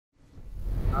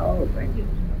Hello, Brandon.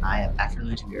 I am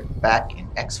Ackroyd. We are back in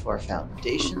X4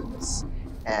 Foundations,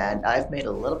 and I've made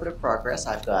a little bit of progress.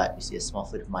 I've got, you see, a small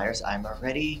fleet of miners. I'm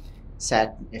already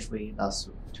set. If we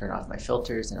also turn off my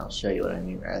filters, and I'll show you what I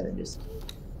mean rather than just,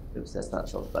 oops, that's not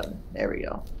the filter button. There we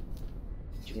go.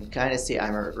 You can kind of see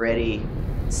I'm already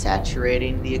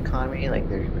saturating the economy. Like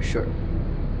there's short,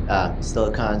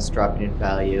 silicon's dropping in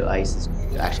value. Ice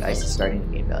is starting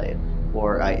to gain value.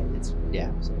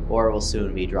 Ore will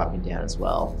soon be dropping down as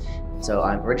well. So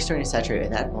I'm already starting to saturate,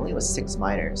 and that only was 6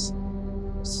 miners.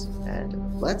 And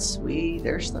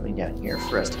they're slimming down here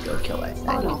for us to go kill, I think.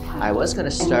 I was going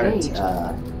to start,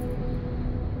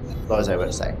 what was I about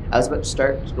to say? I was about to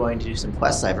start going to do some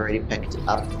quests. I've already picked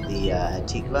up the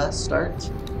Tikva start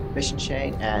mission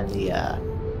chain and the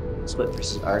Split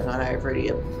versus Argon I've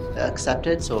already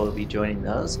accepted, so we'll be joining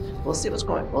those. We'll see what's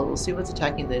going. Well, we'll see what's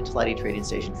attacking the Talati trading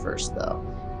station first, though,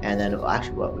 and then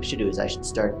actually what we should do is I should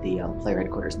start the player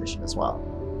headquarters mission as well,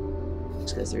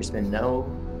 because there's been no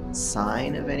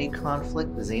sign of any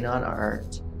conflict. The Xenon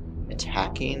aren't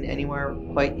attacking anywhere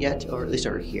quite yet, or at least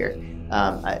over here.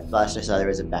 Last I saw, there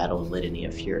was a battle with Litany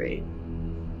of Fury.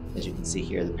 As you can see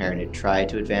here, the Paranid tried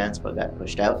to advance but got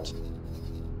pushed out.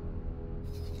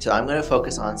 So I'm going to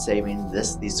focus on saving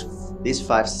these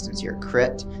 5 systems here: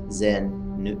 Crit,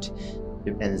 Zen, Newt,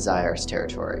 and Zyar's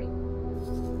territory.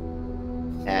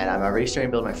 And I'm already starting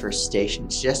to build my first station.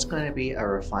 It's just going to be a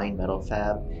refined metal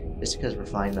fab, just because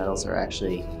refined metals are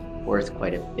actually worth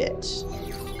quite a bit.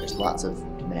 There's lots of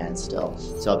demand still,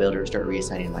 so I'll be able to start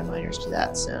reassigning my miners to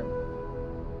that soon.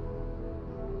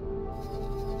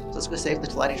 So let's go save the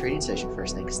Talati trading station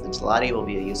first thing, because the Talati will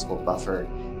be a useful buffer.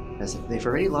 Because they've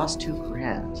already lost 2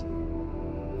 grand.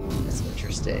 That's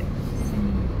interesting.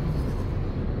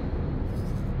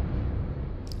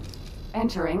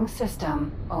 Entering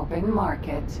system. Open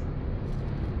market.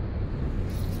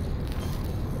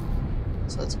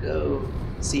 So let's go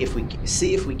see if we can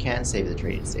save the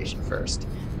trading station first.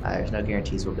 There's no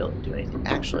guarantees we'll be able to do anything.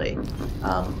 Actually,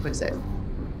 quick save.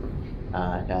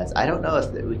 Guys, I don't know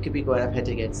if we could be going up head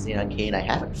against Xenon Kane. I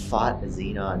haven't fought a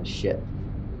Xenon ship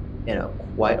in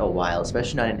quite a while,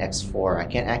 especially not in X4. I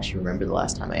can't actually remember the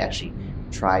last time I actually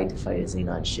tried to fight a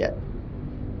Xenon ship.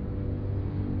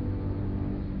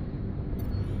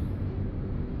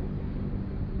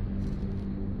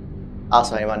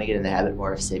 Also, I want to get in the habit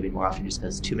more of saving more often, just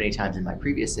because too many times in my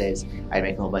previous saves, I'd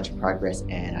make a whole bunch of progress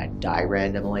and I'd die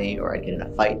randomly, or I'd get in a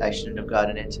fight I shouldn't have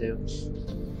gotten into.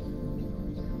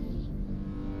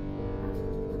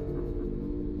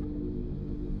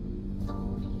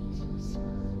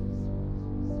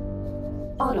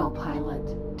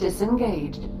 Autopilot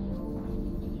disengaged.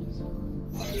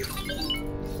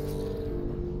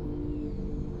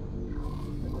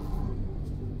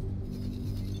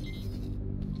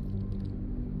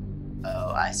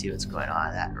 Oh, I see what's going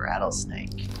on. That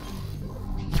rattlesnake.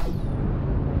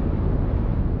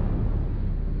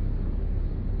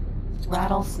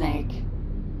 Rattlesnake.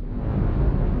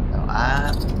 Oh,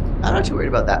 I'm not too worried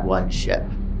about that one ship.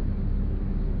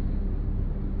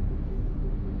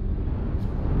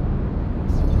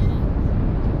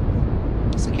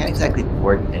 So I can't exactly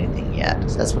board anything yet,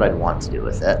 so that's what I'd want to do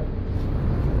with it.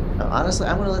 No, honestly,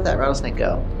 I'm going to let that rattlesnake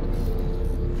go.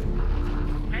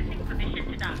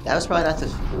 That was probably not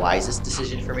the wisest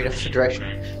decision for me to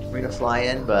fly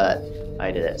in, but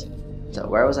I did it. So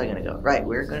where was I going to go? Right,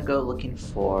 we're going to go looking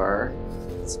for.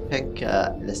 Let's pick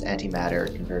this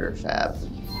antimatter converter fab.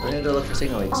 We're going to go look for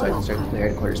signal leaks so I can start the player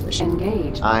headquarters mission.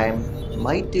 Engage. I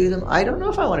might do them. I don't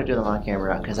know if I want to do them on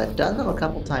camera, because I've done them a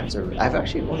couple times. I've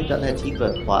actually only done the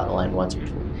Tikva plot line once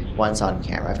on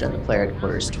camera. I've done the player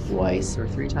headquarters twice or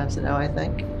 3 times now, I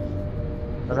think.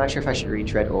 I'm not sure if I should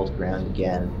retread old ground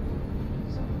again.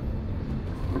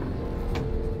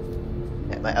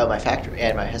 My factory,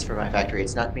 and as for my factory,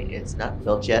 it's not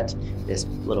built yet. This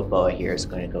little boa here is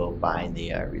going to go buying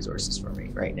the resources for me.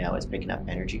 Right now, it's picking up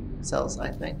energy cells, I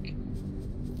think.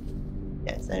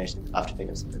 Yeah, so then I'll have to pick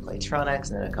up some of the Claytronics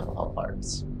and then a couple of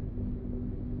parts.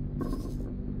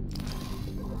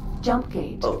 Jump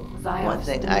gate. Oh, one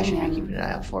thing I should be keeping an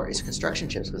eye out for is construction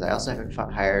ships, because I also haven't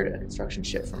hired a construction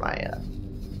ship for my.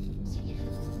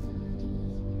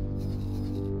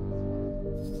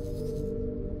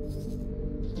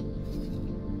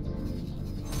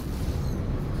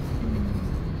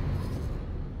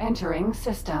 Entering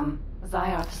system.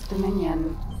 Zioth's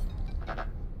Dominion.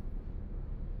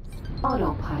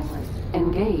 Autopilot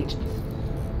engaged.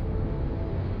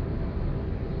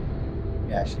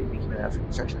 Yeah, I should be keeping an eye out for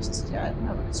construction vessels. Yeah, I don't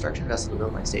have a construction vessel to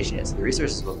build my station yet, so the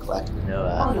resources will collect with no.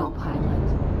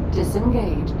 Autopilot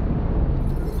disengaged.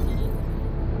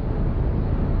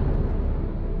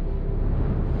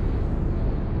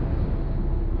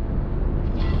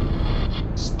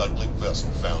 smuggling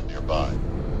vessel found nearby.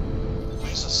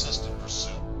 Please assist in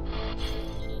pursuit.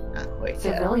 Not quite yet.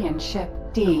 Civilian ship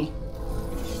D.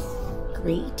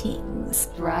 Greetings.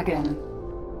 Dragon.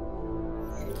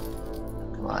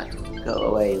 Come on, go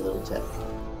away, little tip.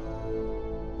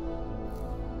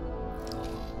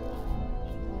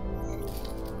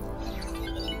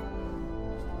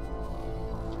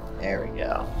 There we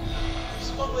go.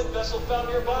 Smuggling vessel found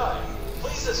nearby.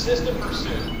 Please assist in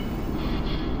pursuit.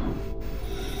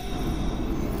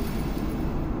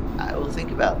 I will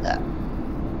think about that.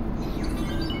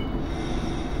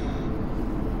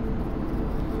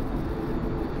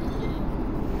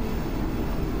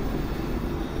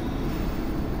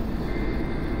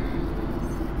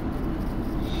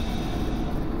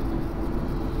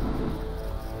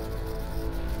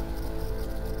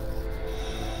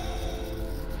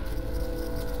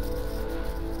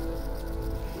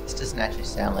 This doesn't actually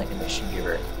sound like a mission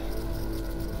giver.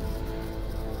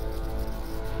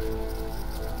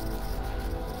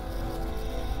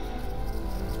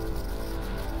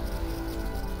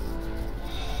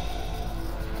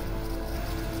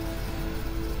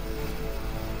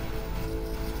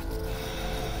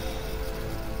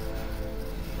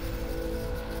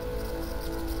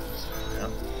 No,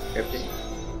 scripting.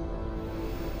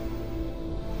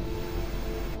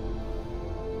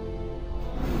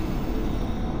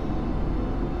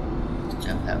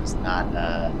 No, that was not,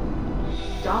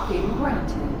 Docking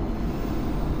granted.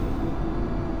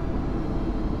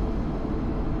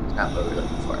 not what we're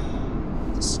looking for.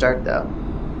 To start, though.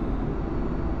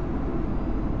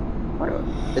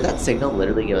 Did that signal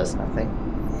literally give us nothing?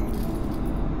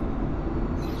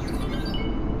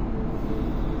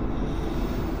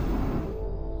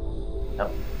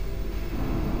 Nope.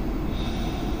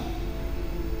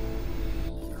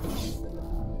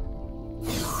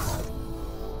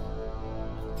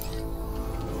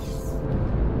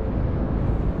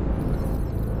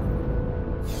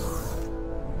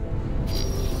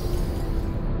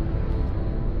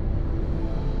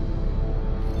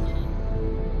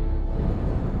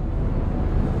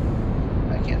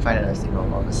 Find another signal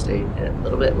along the station. In a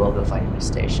little bit, we'll go find a new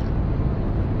station.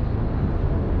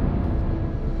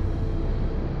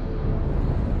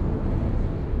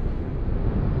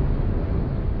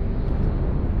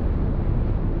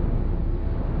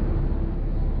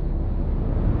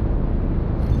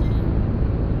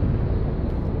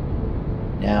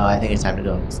 Now, I think it's time to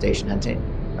go station hunting.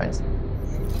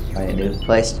 Find a new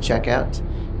place to check out.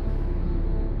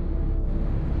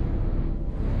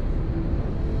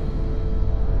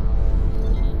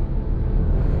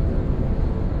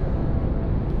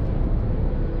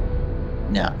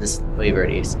 No, we've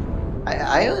already.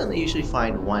 I only usually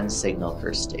find one signal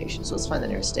per station, so let's find the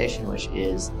nearest station, which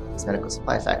is this medical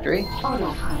supply factory.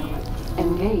 Autopilot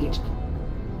engaged.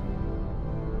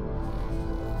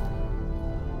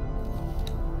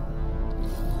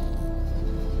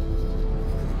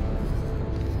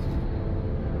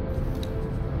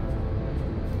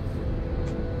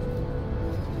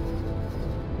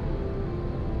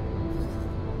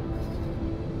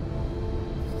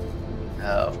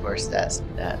 Oh, of course, that's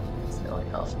the only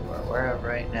health we're aware of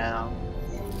right now.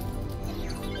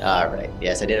 Right.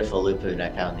 Yes, I did a full loop and I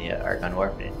found the Argon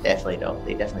Warp, and they definitely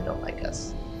don't like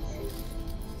us.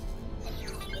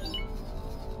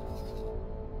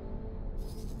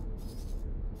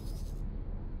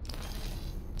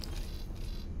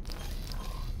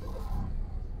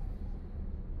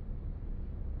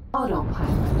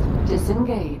 Autopilot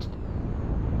disengaged.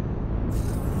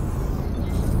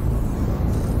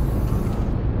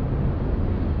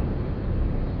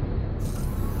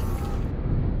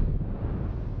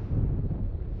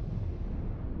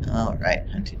 All right,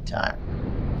 hunting time.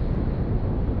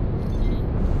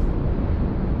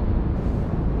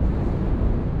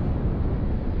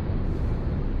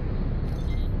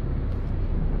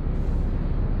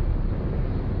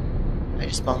 I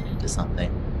just bumped into something.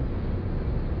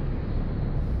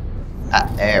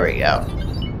 Ah, there we go.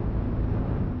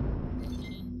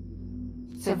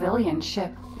 Civilian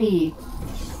ship B.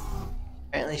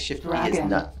 Apparently Shift B is Dragon.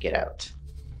 not get out.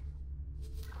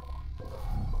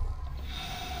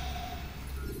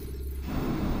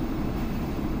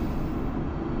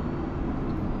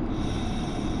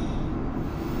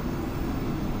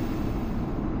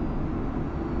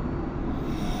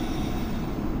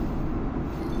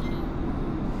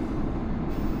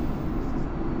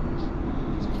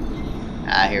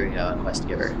 Ah, here we go, a quest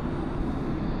giver. Come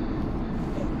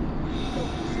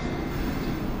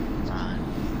on.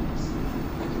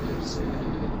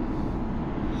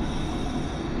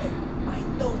 I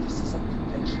know this is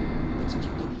unconventional, but if you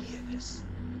can hear this,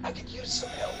 I could use some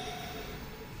help.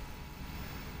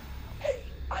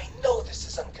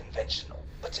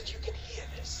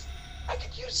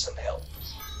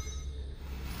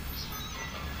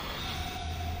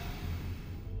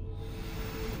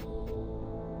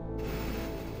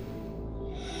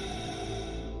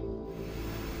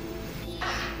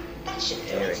 should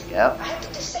do There it. we go. I had to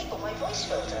disable my voice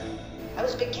filter. I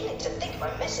was beginning to think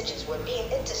my messages were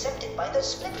being intercepted by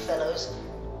those split fellows.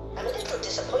 I'm a little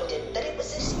disappointed that it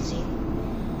was this easy.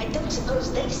 I don't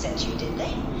suppose they sent you, did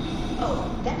they?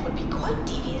 Oh, that would be quite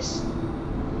devious.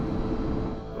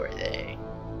 Were they?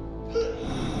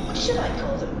 What should I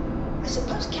call them? I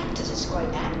suppose captors is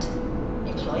quite apt.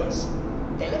 Employers?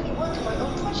 They let me work on my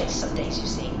own projects some days, you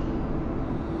see.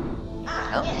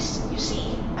 Oh. Yes, you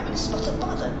see, I'm in a spot of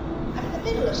bother. I'm in the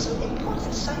middle of some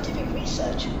important scientific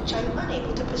research which I'm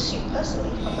unable to pursue personally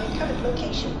from my current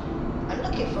location. I'm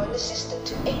looking for an assistant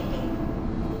to aid me.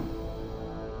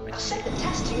 I'll send the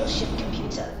task to your ship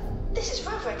computer. This is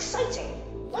rather exciting.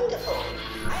 Wonderful.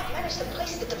 I have managed to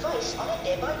place the device on a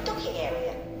nearby docking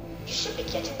area. You should be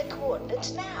getting the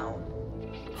coordinates now.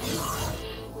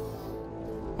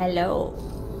 Hello.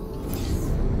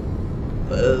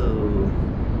 Whoa.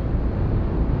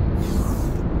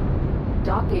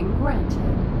 Docking granted.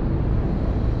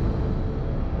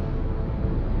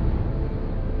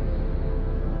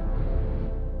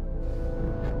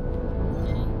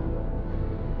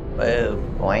 Whoa,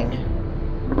 boing.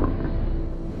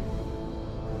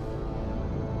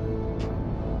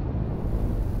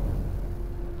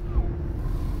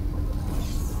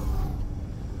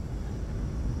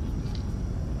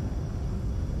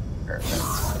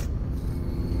 Perfect.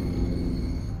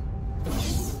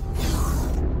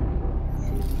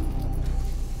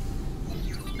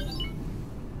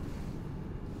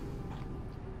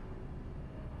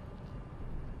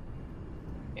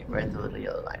 Okay, where'd the little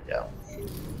yellow line go?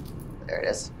 There it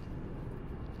is.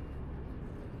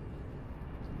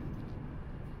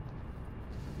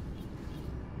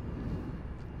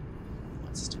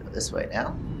 Let's do it this way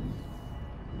now.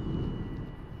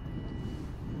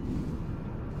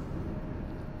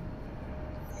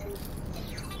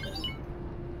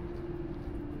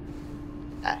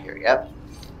 Ah, here we go.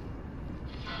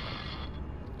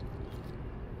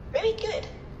 Very good.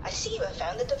 I see you have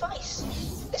found the device.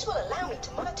 This will allow me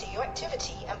to monitor your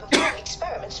activity and perform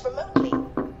experiments remotely.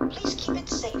 Please keep it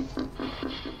safe.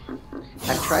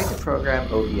 I've tried to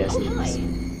program OBS Oh my!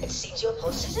 needs. It seems your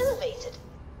pulse is elevated.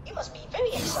 You must be very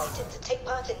excited to take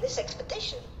part in this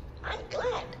expedition. I'm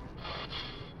glad.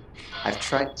 I've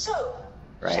tried. So,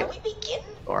 Right. shall we begin?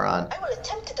 Or on. I will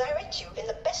attempt to direct you in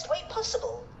the best way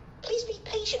possible. Please be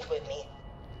patient with me.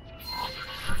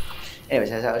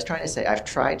 Anyways, as I was trying to say, I've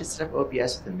tried to set up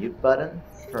OBS with the mute button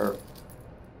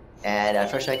and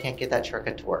unfortunately I can't get that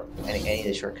shortcut to work. Any of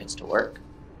the shortcuts to work.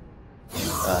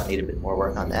 Need a bit more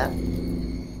work on that.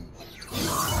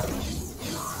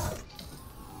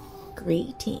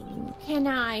 Greeting. Can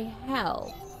I help?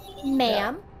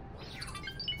 Ma'am?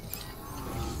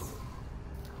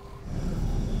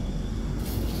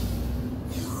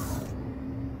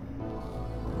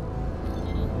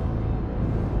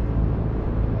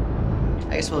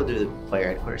 I guess we'll do the player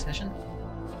headquarters mission.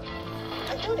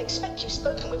 I don't expect you've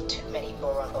spoken with too many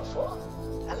Boron before.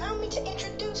 Allow me to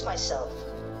introduce myself.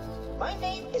 My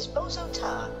name is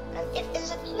Bozotar, and it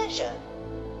is a pleasure.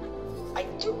 I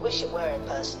do wish it were in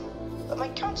person, but my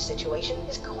current situation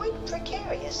is quite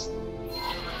precarious.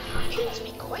 You must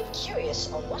be quite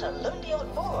curious on what a lonely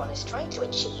old Boron is trying to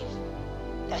achieve.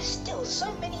 There are still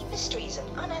so many mysteries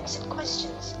and unanswered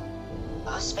questions.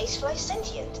 Are spaceflies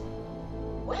sentient?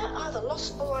 Where are the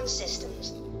lost Boron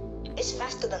systems? Is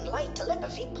faster than light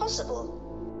telepathy possible?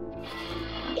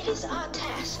 It is our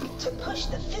task to push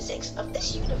the physics of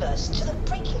this universe to the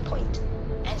breaking point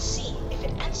and see if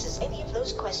it answers any of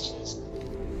those questions.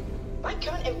 My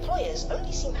current employers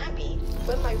only seem happy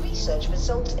when my research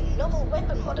results in novel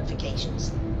weapon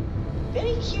modifications.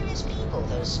 Very curious people,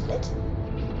 those Split.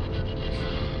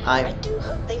 I do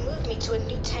hope they move me to a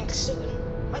new tank soon.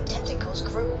 My tentacles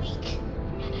grow weak.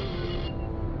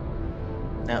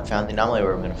 Now found the anomaly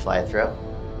where we're going to fly through.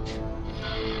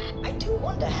 I do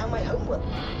wonder how my home will.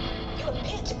 You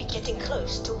appear to be getting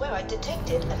close to where I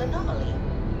detected an anomaly.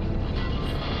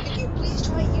 Could you please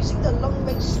try using the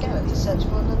long-range scanner to search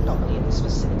for an anomaly in this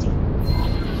facility?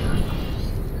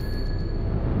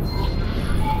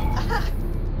 Aha!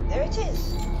 There it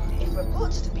is. If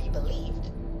reports are to be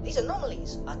believed, these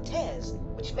anomalies are tears,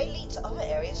 which may lead to other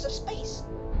areas of space,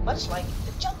 much like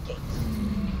the jump gate.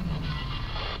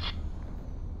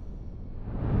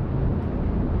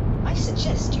 I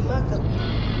suggest you mark the...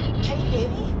 Can you hear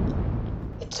me?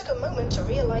 It took a moment to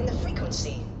realign the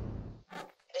frequency.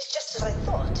 It is just as I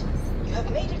thought. You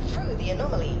have made it through the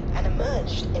anomaly and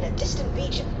emerged in a distant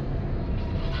region.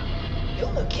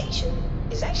 Your location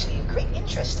is actually of great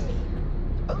interest to me.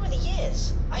 Over the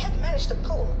years, I have managed to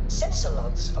pull sensor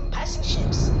logs from passing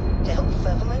ships to help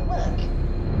further my work.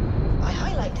 I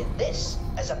highlighted this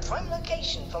as a prime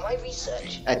location for my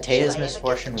research. Atea's should I ever get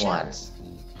Misfortune the 1. chance.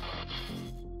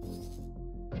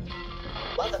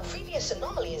 While the previous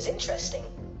anomaly is interesting,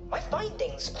 my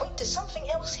findings point to something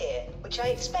else here, which I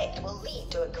expect will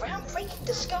lead to a groundbreaking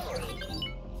discovery.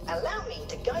 Allow me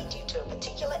to guide you to a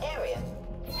particular area.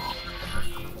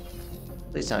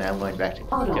 Please tell me I'm going back to.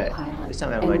 Autopilot Okay. Please tell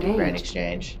me I'm going to Grand engaged.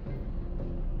 Exchange.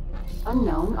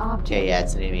 Unknown object. Okay, yeah,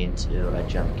 it's leading me into a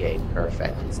jump gate.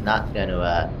 Perfect. It's not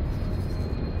gonna.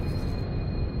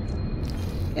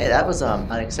 Hey, that was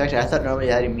unexpected. I thought normally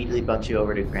that immediately bumped you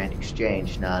over to Grand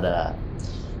Exchange, not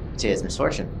Atea's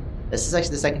Misfortune. This is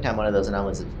actually the second time one of those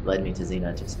anomalies have led me to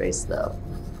Xenon to space, though.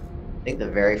 I think the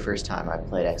very first time I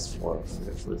played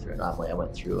X4 flew through anomaly, I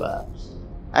went through.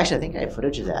 Actually, I think I have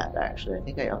footage of that. Actually, I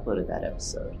think I uploaded that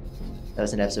episode. That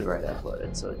was an episode where I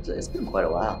uploaded, so it's been quite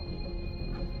a while.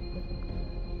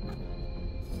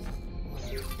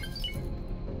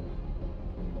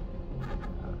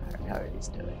 How are these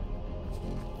doing?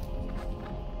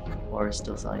 Or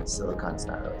still selling silicon's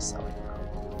not really selling well.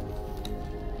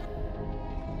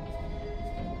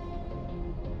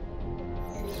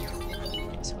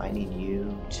 So I need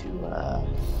you to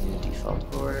new default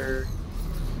order.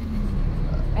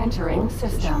 Entering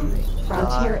system.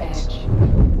 Frontier edge.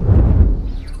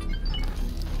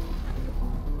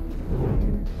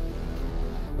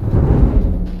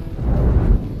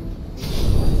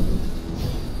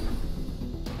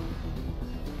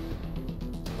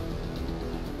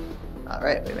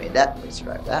 Alright, we made that. We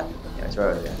survived that. Yeah, we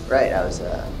survived it. Right, I was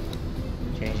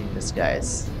changing this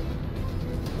guy's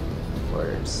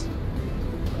orders.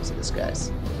 Those are this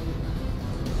guy's.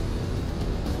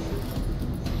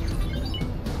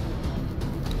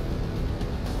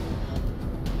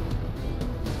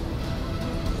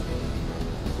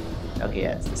 Okay,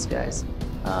 yeah, it's this guy's.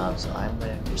 So I'm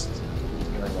gonna just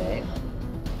leave your name.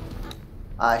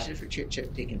 I should have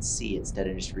taken C instead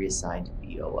of just reassigned to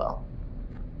B. Oh well.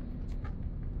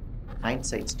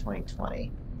 Hindsight's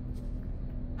 2020.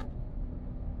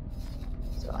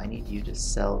 So I need you to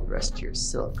sell the rest of your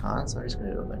silicon. So I'm just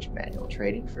gonna do a bunch of manual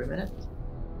trading for a minute.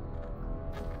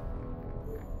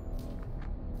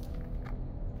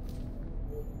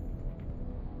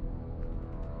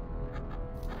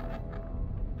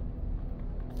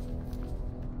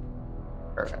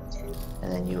 Perfect.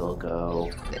 And then you will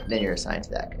go, then you're assigned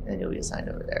to that, and then you'll be assigned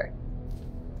over there.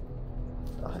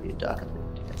 I'll have you dock on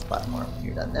the defense platform when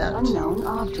you're done that. Unknown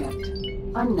object.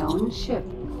 Unknown ship.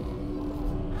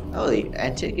 Oh, the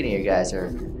Antigone guys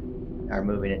are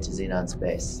moving into Xenon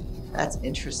space. That's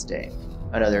interesting.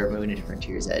 Oh no, they're moving into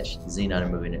Frontier's Edge. Xenon are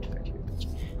moving into Frontier's Edge.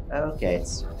 Okay,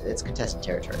 it's contested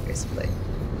territory basically.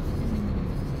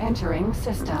 Entering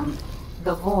system.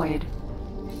 The void.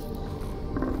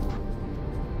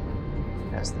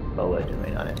 How's the BOA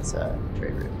doing on its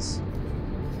trade routes?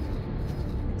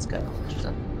 It's got cultures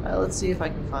on. Let's see if I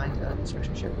can find a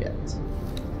construction ship yet.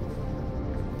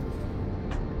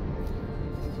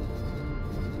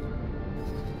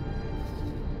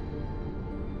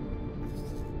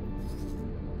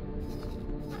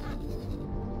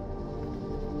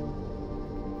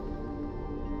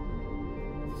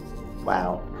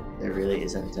 Wow, there really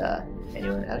isn't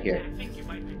anyone out here. I think you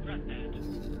might regret that.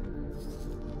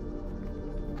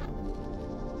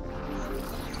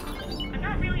 I'm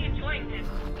not really enjoying this.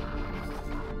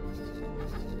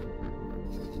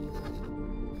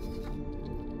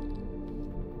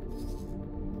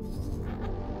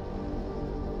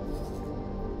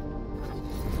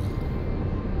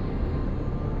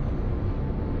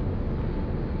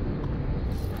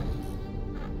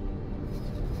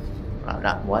 Wow,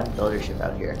 not one builder ship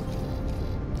out here.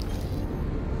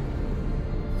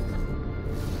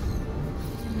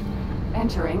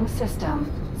 Entering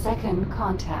system. Second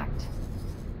contact.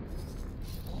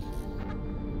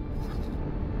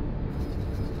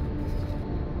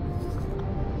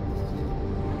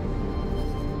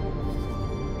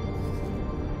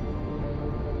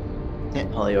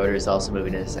 Holy Order is also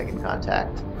moving into second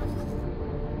contact.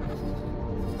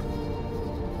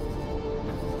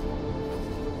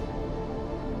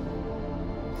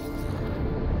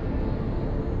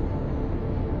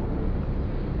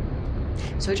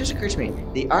 So it just occurs to me,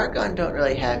 the Argon don't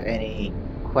really have any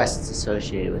quests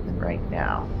associated with them right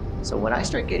now. So when I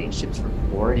start getting ships for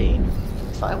boarding,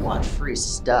 if I want free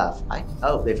stuff,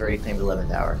 oh, they've already claimed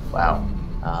 11th hour. Wow.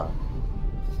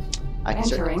 I can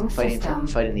Entering start system.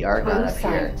 fighting the Argon Crew up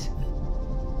here. site.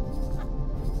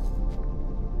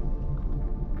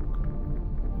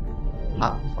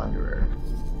 Hot Plunderer.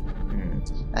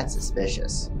 That's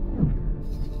suspicious.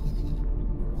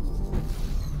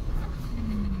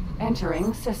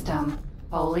 Entering system.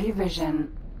 Holy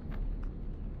vision.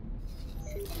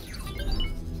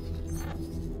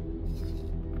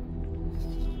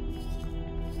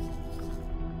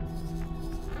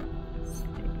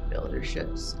 Builder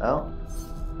ships. Oh.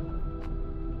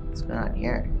 What's going on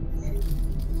here?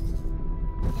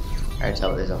 Hard to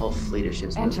tell, there's a whole fleet of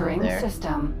ships moving Entering there.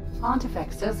 system.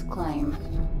 Pontifex's claim.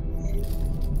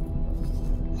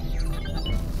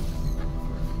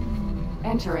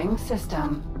 Entering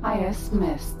system. IS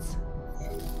mists.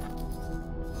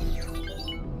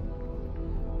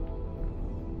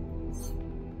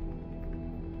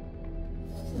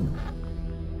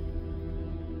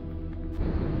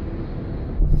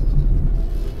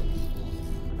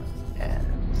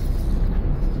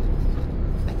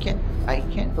 I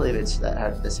can't believe it's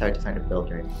this hard to find a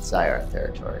builder in Zyar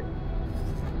territory.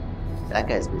 That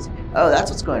guy's busy. Oh, that's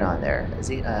what's going on there.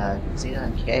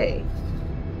 Xenon K.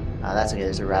 That's okay.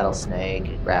 There's a rattlesnake,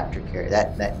 a raptor carrier.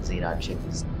 That Xenon ship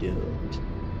is doomed.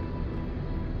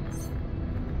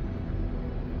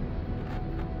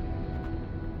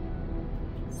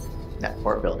 That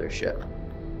port builder ship.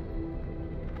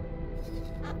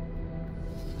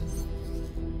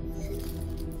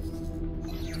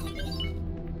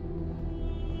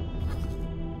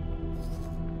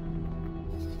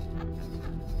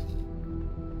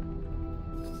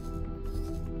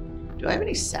 Do I have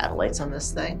any satellites on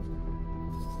this thing?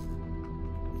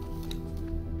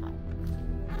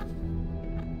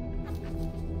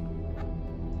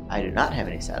 I do not have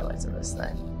any satellites on this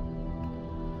thing.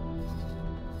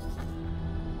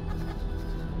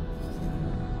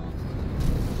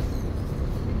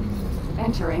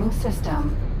 Entering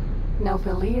system.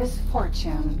 Nobilius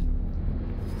Fortune.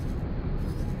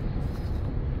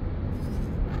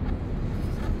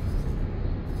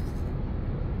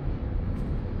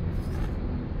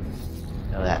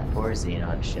 Oh, that poor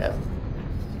Xenon ship.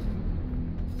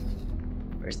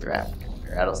 Where's the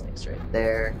rattlesnake's right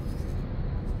there.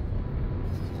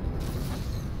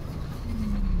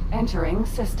 Entering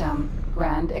system.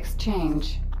 Grand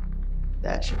Exchange.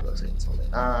 That ship looks like it's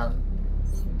holding on.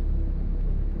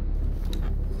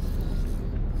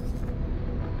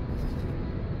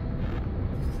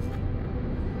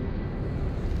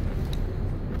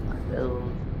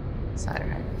 Build. Signer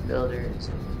hybrid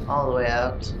builders. All the way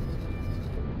out.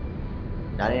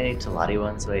 Not any Talati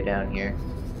ones way down here.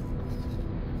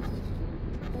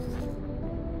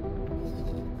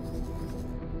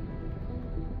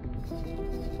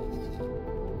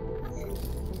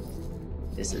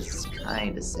 This is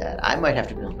kind of sad. I might have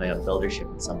to build my own builder ship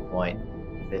at some point.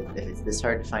 If it's this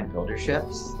hard to find builder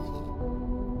ships.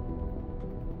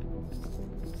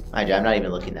 Mind you, I'm not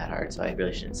even looking that hard, so I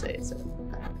really shouldn't say it. So.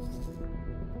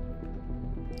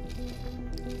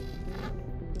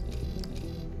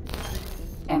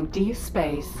 Empty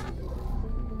space.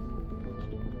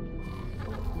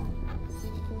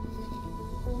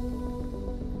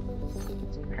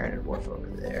 Paranoid Wharf over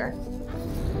there.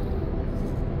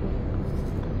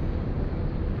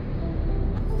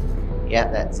 Yeah,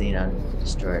 that Xenon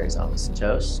destroyer is almost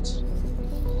toast.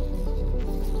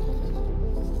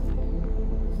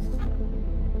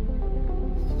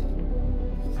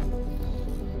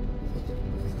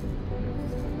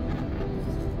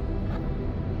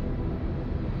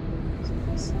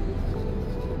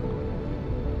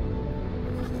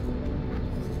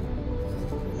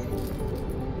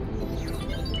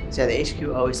 So yeah, the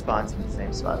HQ always spawns in the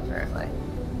same spot apparently.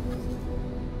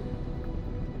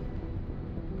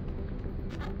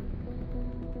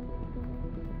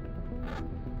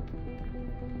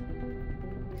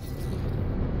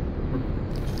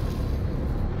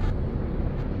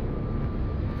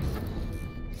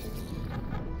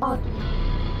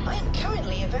 I am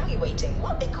currently evaluating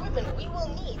what equipment we will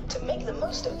need to make the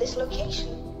most of this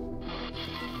location.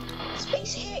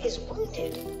 Space here is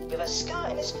wounded, with a scar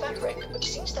in its fabric which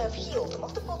seems to have healed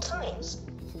multiple times.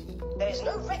 There is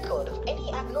no record of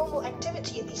any abnormal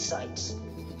activity in these sites.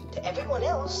 To everyone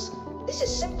else, this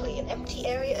is simply an empty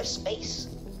area of space.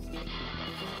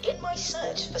 In my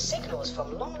search for signals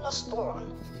from long-lost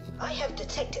boron, I have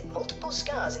detected multiple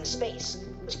scars in space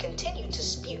which continue to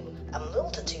spew a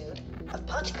multitude of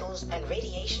particles and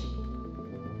radiation.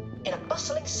 In a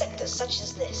bustling sector such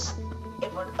as this,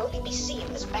 it would only be seen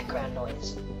as background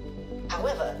noise.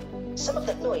 However, some of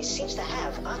that noise seems to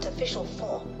have artificial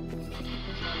form.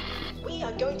 We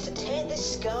are going to tear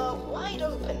this scar wide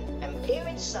open and peer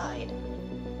inside.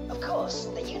 Of course,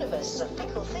 the universe is a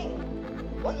fickle thing.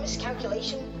 One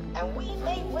miscalculation, and we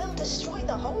may well destroy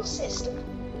the whole system.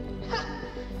 Ha!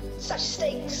 Such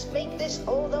stakes make this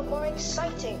all the more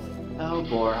exciting. Oh,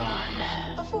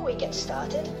 boron. Before we get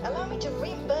started, allow me to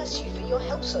reimburse you for your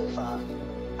help so far.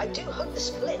 I do hope the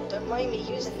Split don't mind me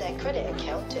using their credit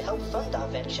account to help fund our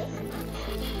venture.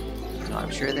 No, I'm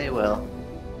sure they will.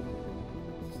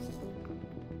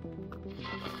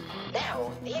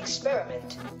 Now, the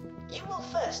experiment. You will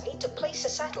first need to place a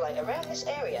satellite around this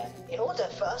area in order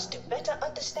for us to better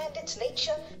understand its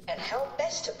nature and how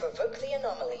best to provoke the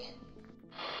anomaly.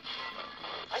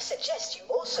 I suggest you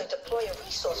also deploy a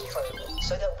resource probe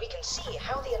so that we can see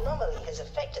how the anomaly has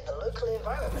affected the local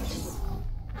environment.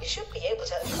 You should be able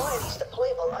to acquire these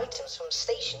deployable items from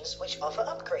stations which offer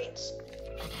upgrades.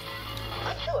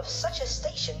 I know of such a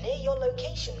station near your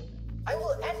location. I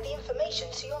will add the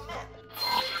information to your map.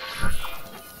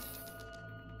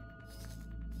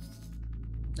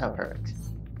 Oh, perfect.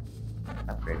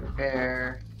 Upgrade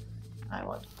repair. I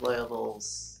want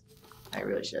deployables. I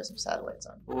really should have some satellites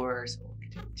on board, so we'll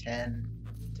take 10.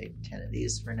 Take 10 of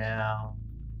these for now.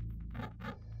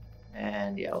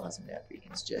 And yeah, we'll have some nav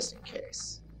beacons just in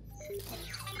case.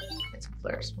 Get some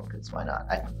flare smoke, because why not?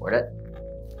 I can afford it.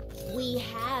 We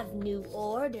have new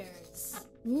orders.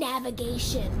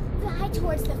 Navigation. Fly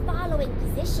towards the following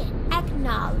position.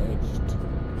 Acknowledged.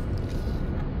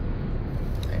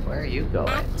 Alright, where are you going?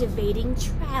 Activating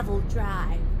travel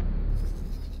drive.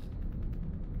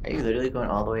 Are you literally going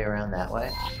all the way around that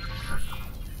way?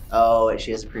 Oh,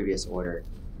 she has a previous order.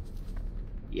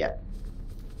 Yep.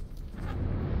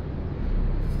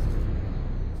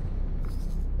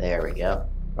 There we go.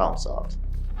 Problem solved.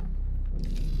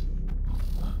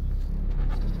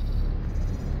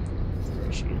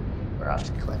 We're off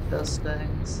to collect those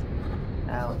things.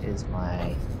 How is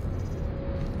my...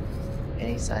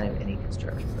 any sign of any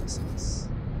construction vessels?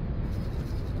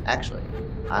 Actually,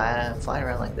 I'm flying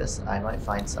around like this, I might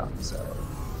find some, so...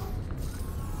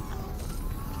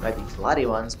 Might be Kaladi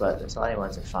ones, but the Kaladi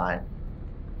ones are fine.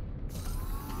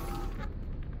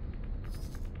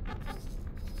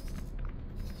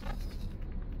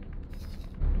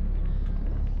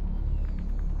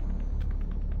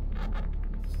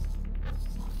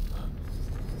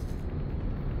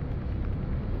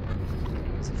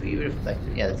 So if we even if, like,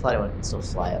 yeah, the Kaladi one can still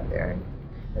fly up there, and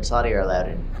the Kaladi are allowed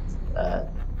in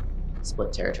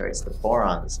split territory. It's the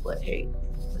Boron the split hate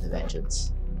with a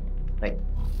vengeance. Like,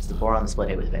 it's the Boron the split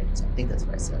hate with a vengeance. I think that's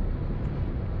what I said.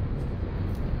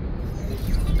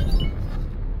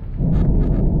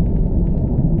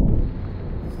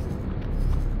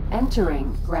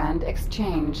 Entering Grand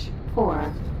Exchange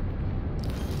 4.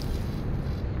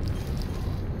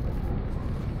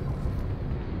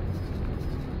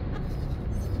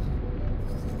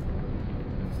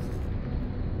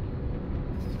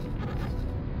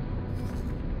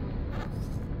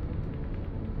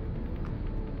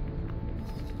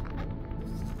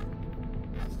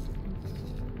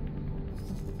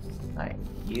 Alright,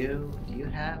 do you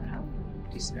have, how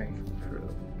decent are you for crew?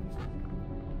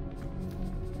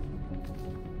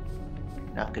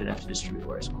 Not good enough to distribute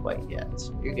orders quite yet.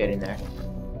 You're getting there.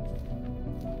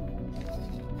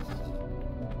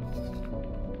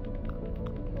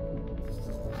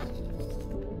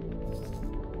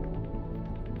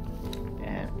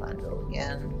 And plan build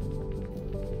again.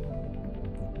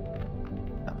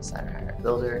 Assign or hire a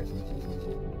builder.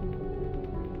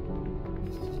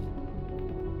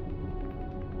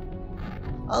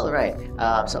 Alright,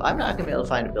 so I'm not going to be able to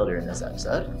find a builder in this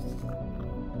episode.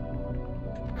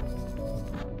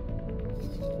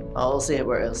 We'll see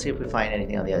if we find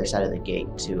anything on the other side of the gate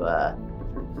to,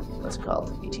 what's it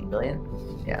called? 18 billion?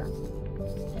 Yeah.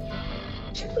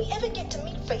 Should we ever get to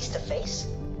meet face to face,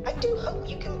 I do hope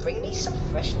you can bring me some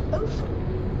fresh tofu.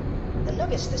 The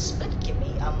nuggets the split give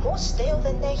me are more stale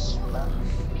than their humor.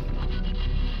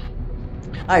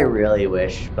 I really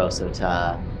wish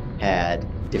Bosota had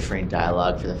differing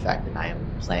dialogue for the fact that I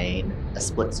am playing a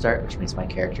split start, which means my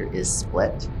character is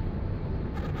split.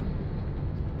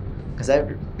 Because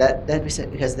that'd be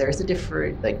sad, because there's a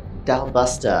different, like,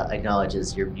 Dalbusta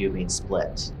acknowledges you being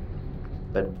split,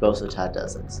 but Bosota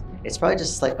doesn't. It's probably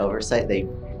just a slight oversight.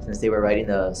 Since they were writing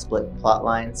the split plot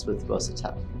lines with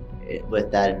Bosota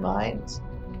with that in mind,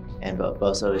 and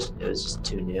Boso it was just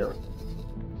too new.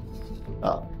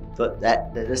 Well, but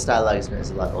this dialogue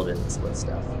is a lot older than the split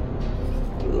stuff.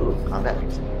 Ooh, combat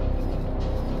music.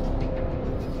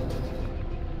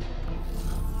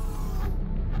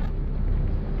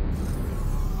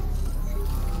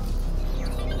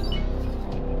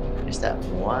 Just that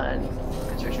one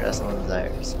construction vessel in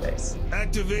the space.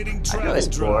 Activating I travel know it's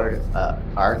board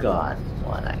drive. Argon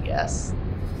one, I guess.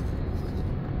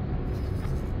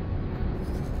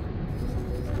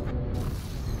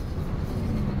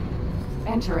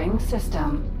 Entering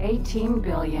system 18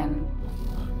 billion.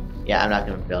 Yeah, I'm not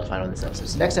going to be able to find one in this episode.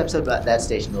 So next episode, that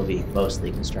station will be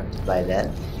mostly constructed by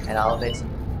then, and I'll make some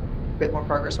bit more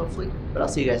progress hopefully. But I'll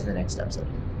see you guys in the next episode.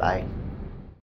 Bye.